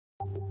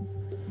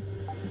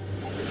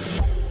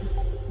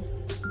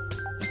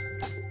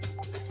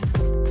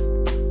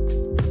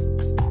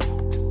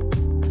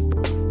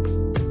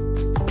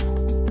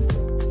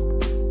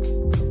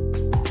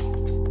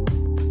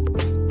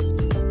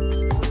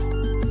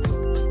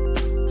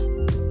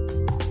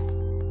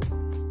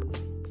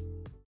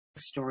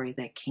Story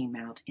that came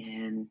out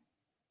in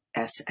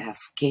SF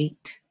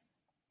Gate.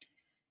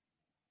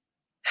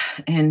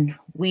 And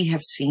we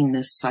have seen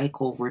this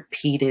cycle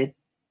repeated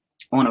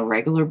on a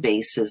regular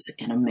basis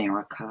in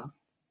America,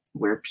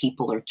 where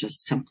people are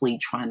just simply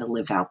trying to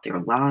live out their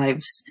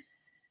lives,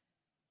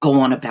 go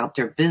on about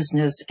their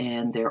business,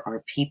 and there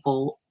are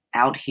people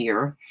out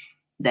here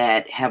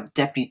that have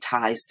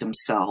deputized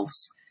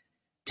themselves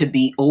to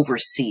be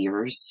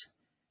overseers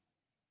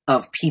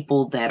of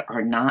people that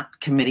are not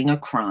committing a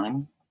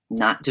crime,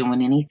 not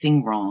doing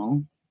anything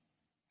wrong,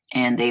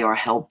 and they are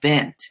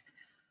hell-bent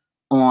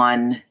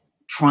on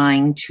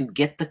trying to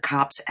get the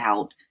cops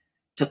out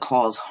to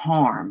cause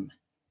harm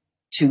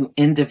to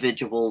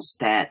individuals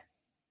that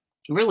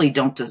really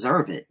don't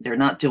deserve it. They're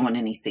not doing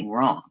anything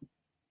wrong.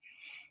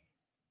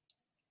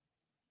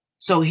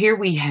 So here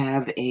we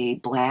have a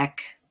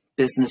Black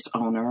business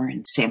owner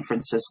in San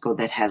Francisco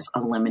that has a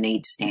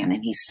lemonade stand,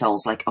 and he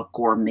sells like a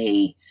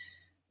gourmet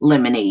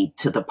lemonade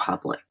to the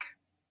public.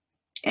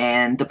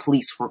 And the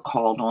police were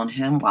called on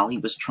him while he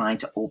was trying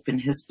to open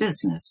his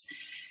business.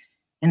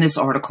 And this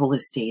article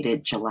is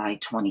dated July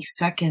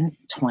 22nd,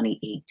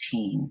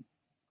 2018.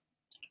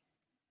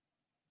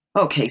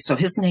 Okay, so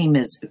his name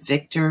is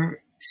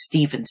Victor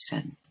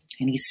Stevenson.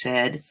 And he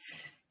said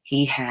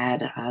he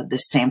had the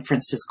San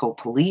Francisco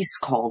police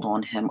called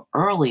on him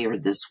earlier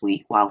this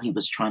week while he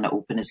was trying to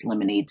open his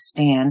lemonade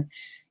stand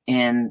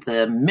in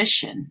the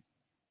Mission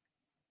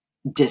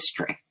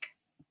district,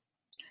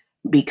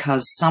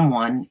 because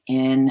someone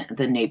in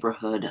the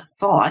neighborhood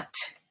thought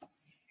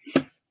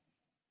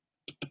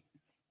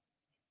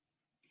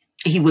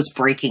he was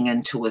breaking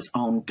into his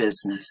own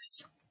business.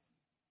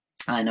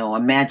 I know,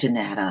 imagine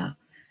that, a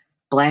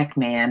Black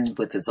man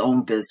with his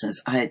own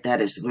business.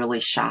 That is really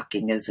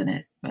shocking, isn't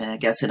it? I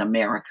guess in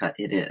America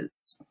it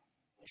is.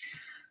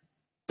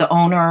 The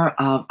owner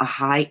of a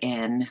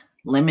high-end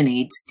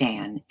lemonade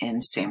stand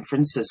in San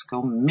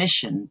Francisco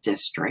Mission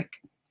District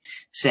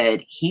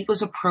said he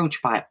was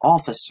approached by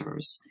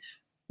officers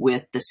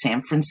with the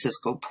San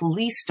Francisco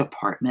Police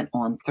Department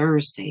on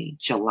Thursday,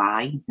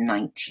 July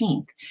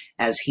 19th,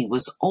 as he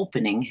was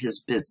opening his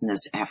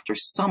business after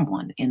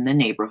someone in the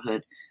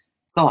neighborhood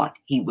thought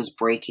he was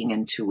breaking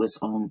into his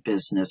own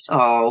business.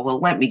 Oh, well,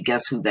 let me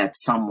guess who that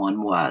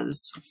someone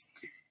was.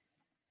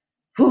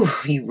 Whew,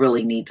 you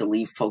really need to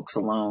leave folks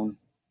alone.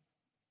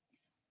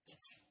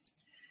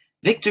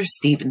 Victor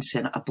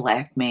Stevenson, a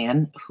Black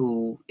man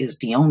who is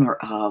the owner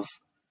of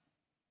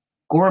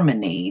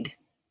Gourmanade,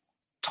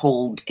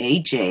 told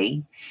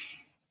AJ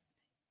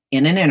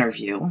in an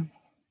interview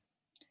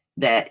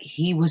that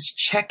he was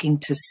checking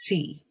to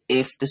see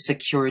if the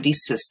security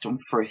system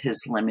for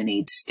his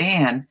lemonade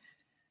stand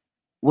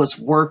was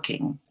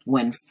working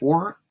when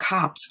 4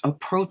 cops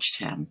approached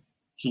him.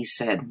 He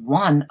said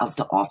one of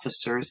the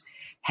officers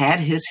had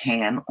his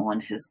hand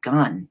on his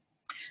gun.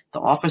 The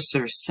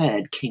officer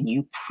said, "Can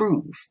you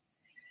prove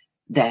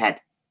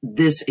that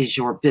this is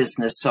your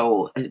business?"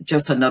 So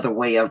just another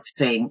way of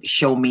saying,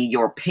 "Show me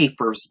your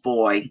papers,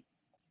 boy."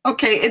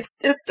 Okay, it's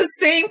the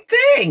same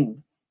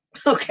thing.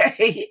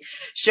 Okay,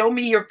 "Show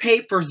me your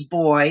papers,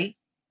 boy."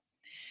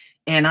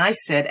 And I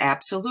said,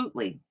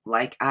 "Absolutely,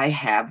 like I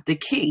have the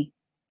key,"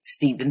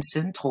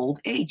 Stevenson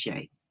told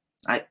AJ.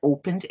 "I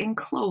opened and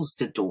closed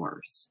the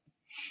doors."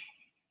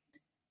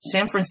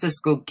 San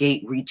Francisco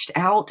Gate reached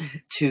out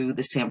to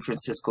the San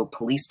Francisco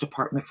Police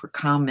Department for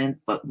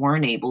comment, but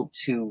weren't able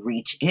to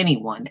reach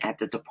anyone at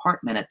the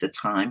department at the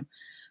time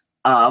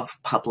of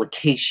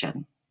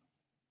publication.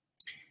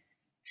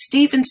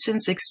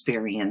 Stevenson's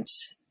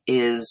experience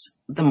is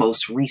the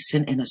most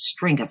recent in a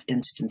string of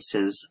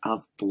instances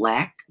of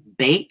Black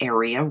Bay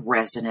Area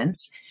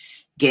residents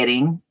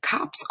getting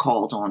cops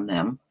called on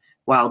them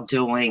while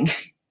doing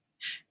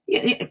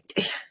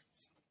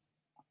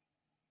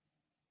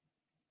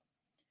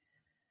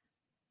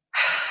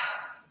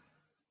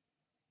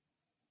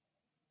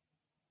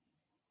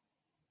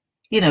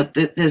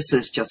this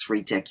is just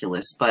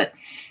ridiculous. But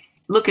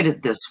look at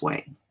it this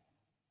way.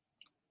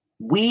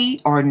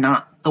 We are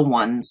not the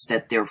ones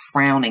that they're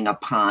frowning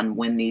upon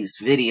when these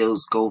videos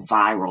go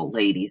viral,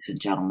 ladies and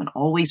gentlemen.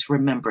 Always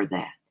remember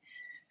that.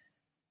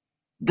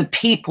 The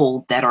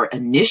people that are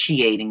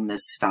initiating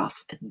this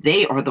stuff,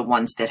 they are the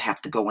ones that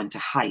have to go into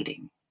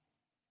hiding.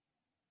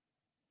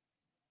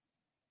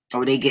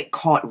 Or they get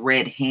caught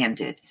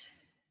red-handed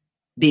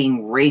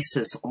being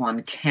racist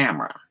on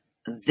camera.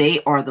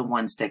 They are the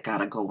ones that got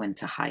to go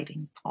into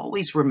hiding.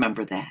 Always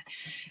remember that.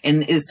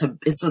 And it's a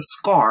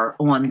scar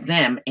on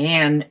them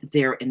and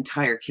their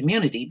entire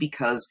community,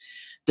 because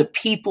the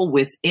people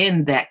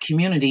within that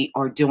community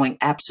are doing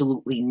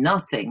absolutely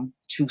nothing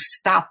to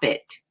stop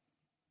it.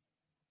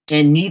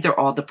 And neither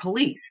are the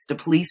police. The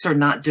police are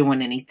not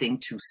doing anything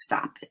to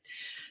stop it.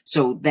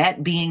 So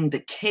that being the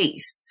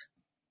case,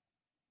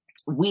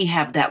 we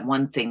have that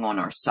one thing on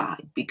our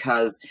side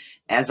because,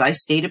 as I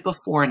stated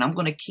before, and I'm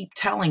going to keep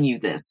telling you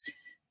this,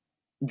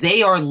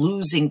 they are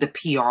losing the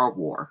PR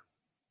war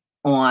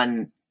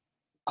on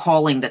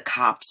calling the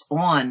cops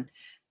on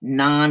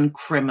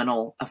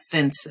non-criminal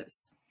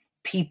offenses.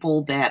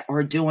 People that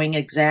are doing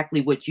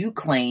exactly what you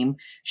claim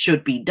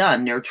should be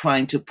done. They're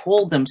trying to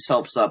pull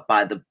themselves up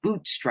by the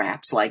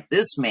bootstraps like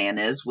this man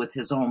is with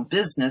his own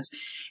business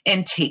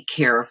and take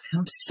care of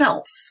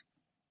himself.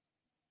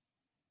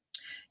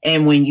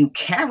 And when you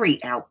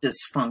carry out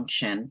this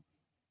function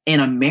in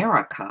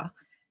America,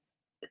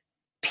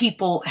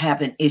 people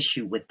have an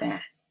issue with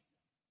that.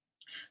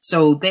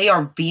 So they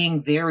are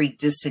being very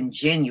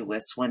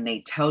disingenuous when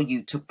they tell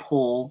you to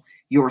pull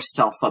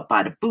yourself up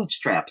by the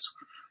bootstraps.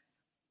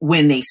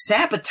 When they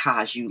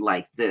sabotage you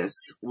like this,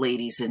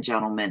 ladies and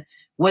gentlemen,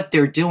 what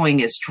they're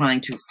doing is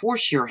trying to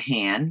force your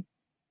hand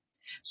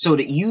so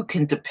that you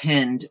can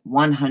depend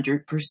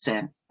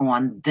 100%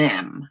 on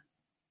them.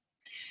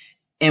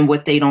 And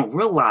what they don't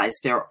realize,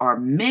 there are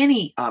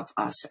many of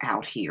us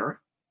out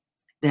here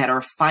that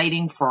are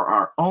fighting for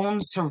our own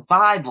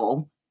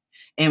survival,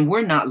 and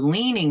we're not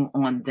leaning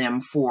on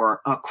them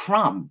for a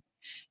crumb.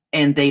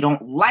 And they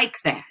don't like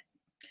that.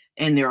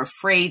 And they're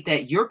afraid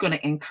that you're going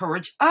to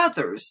encourage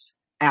others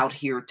out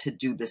here to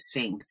do the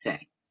same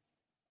thing.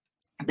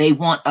 They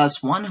want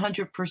us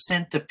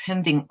 100%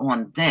 depending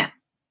on them.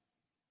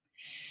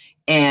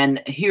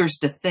 And here's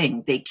the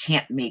thing, they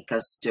can't make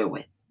us do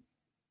it.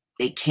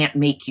 They can't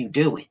make you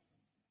do it.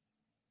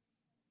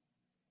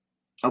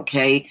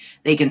 Okay?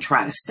 They can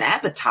try to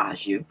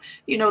sabotage you.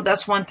 You know,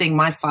 that's one thing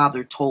my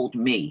father told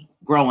me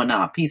growing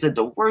up. He said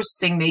the worst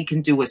thing they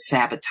can do is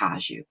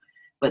sabotage you,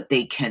 but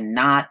they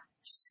cannot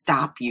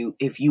stop you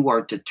if you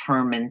are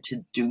determined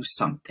to do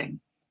something.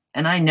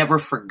 And I never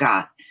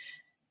forgot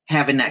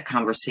having that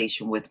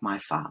conversation with my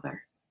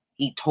father.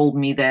 He told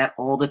me that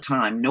all the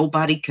time.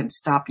 Nobody can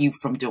stop you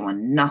from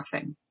doing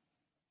nothing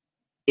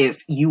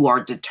if you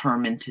are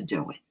determined to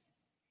do it.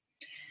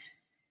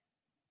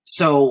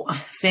 So,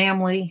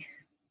 family,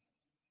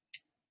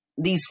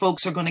 these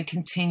folks are going to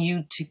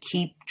continue to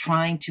keep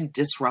trying to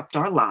disrupt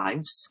our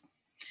lives.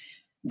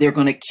 They're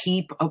going to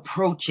keep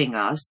approaching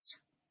us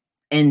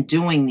and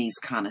doing these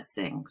kind of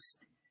things.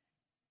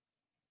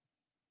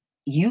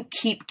 You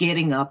keep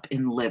getting up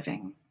and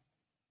living,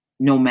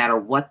 no matter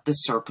what the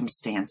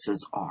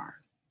circumstances are.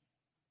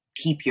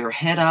 Keep your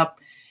head up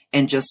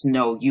and just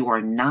know you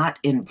are not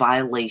in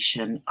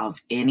violation of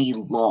any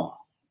law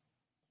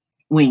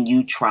when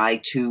you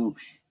try to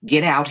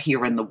get out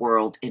here in the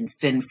world and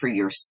fend for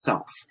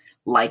yourself,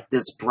 like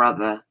this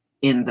brother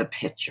in the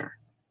picture.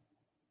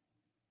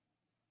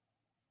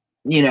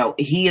 You know,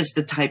 he is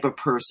the type of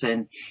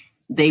person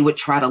they would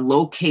try to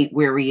locate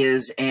where he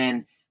is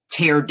and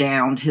tear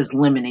down his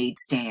lemonade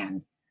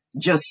stand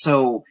just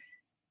so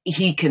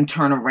he can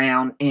turn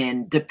around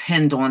and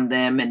depend on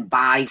them and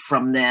buy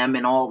from them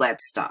and all that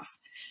stuff.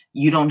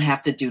 You don't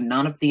have to do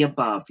none of the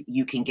above.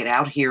 You can get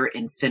out here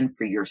and fend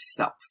for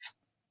yourself.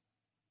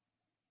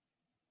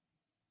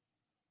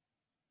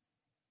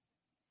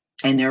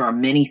 And there are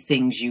many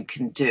things you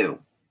can do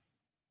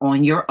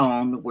on your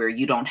own where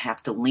you don't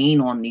have to lean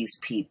on these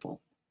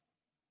people.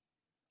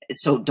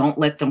 So don't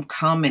let them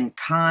come and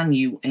con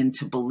you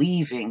into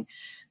believing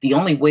the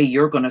only way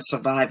you're going to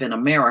survive in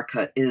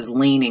America is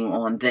leaning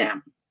on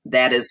them.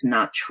 That is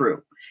not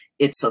true.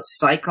 It's a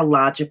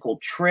psychological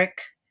trick,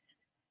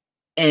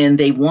 and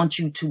they want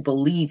you to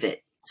believe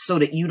it so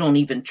that you don't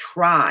even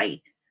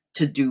try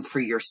to do for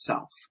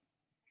yourself.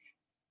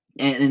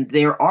 And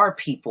there are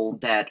people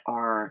that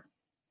are,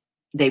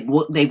 they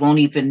won't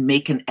even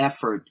make an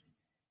effort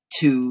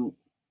to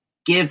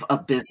give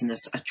a business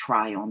a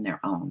try on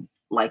their own,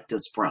 like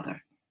this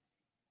brother.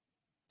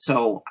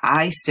 So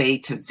I say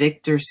to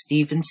Victor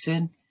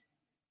Stevenson,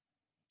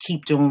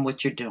 keep doing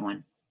what you're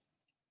doing.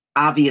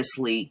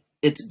 Obviously,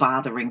 it's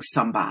bothering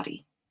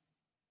somebody.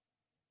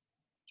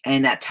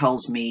 And that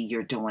tells me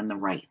you're doing the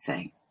right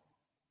thing.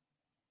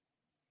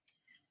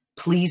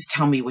 Please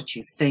tell me what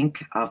you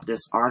think of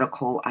this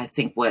article. I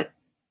think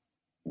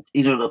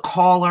the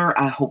caller,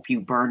 I hope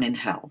you burn in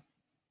hell.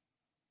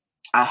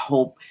 I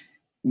hope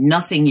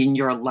nothing in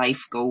your life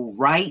go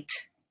right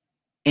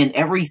and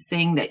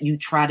everything that you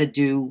try to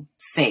do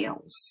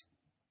fails.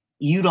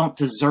 You don't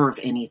deserve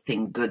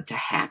anything good to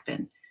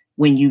happen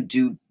when you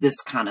do this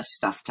kind of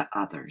stuff to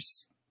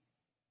others.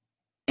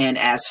 And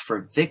as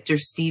for Victor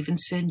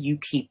Stevenson, you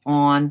keep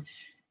on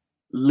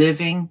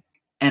living,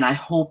 and I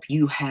hope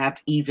you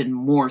have even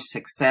more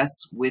success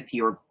with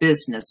your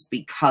business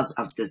because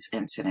of this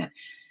incident.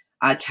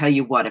 I tell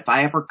you what, if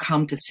I ever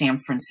come to San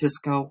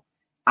Francisco,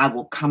 I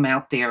will come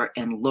out there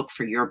and look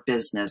for your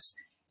business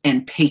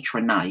and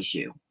patronize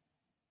you.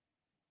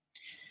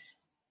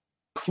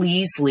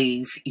 Please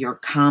leave your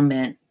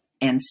comment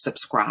and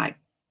subscribe.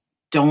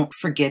 Don't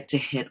forget to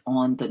hit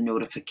on the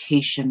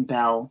notification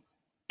bell,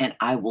 and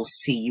I will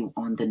see you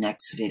on the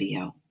next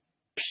video.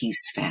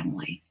 Peace,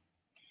 family.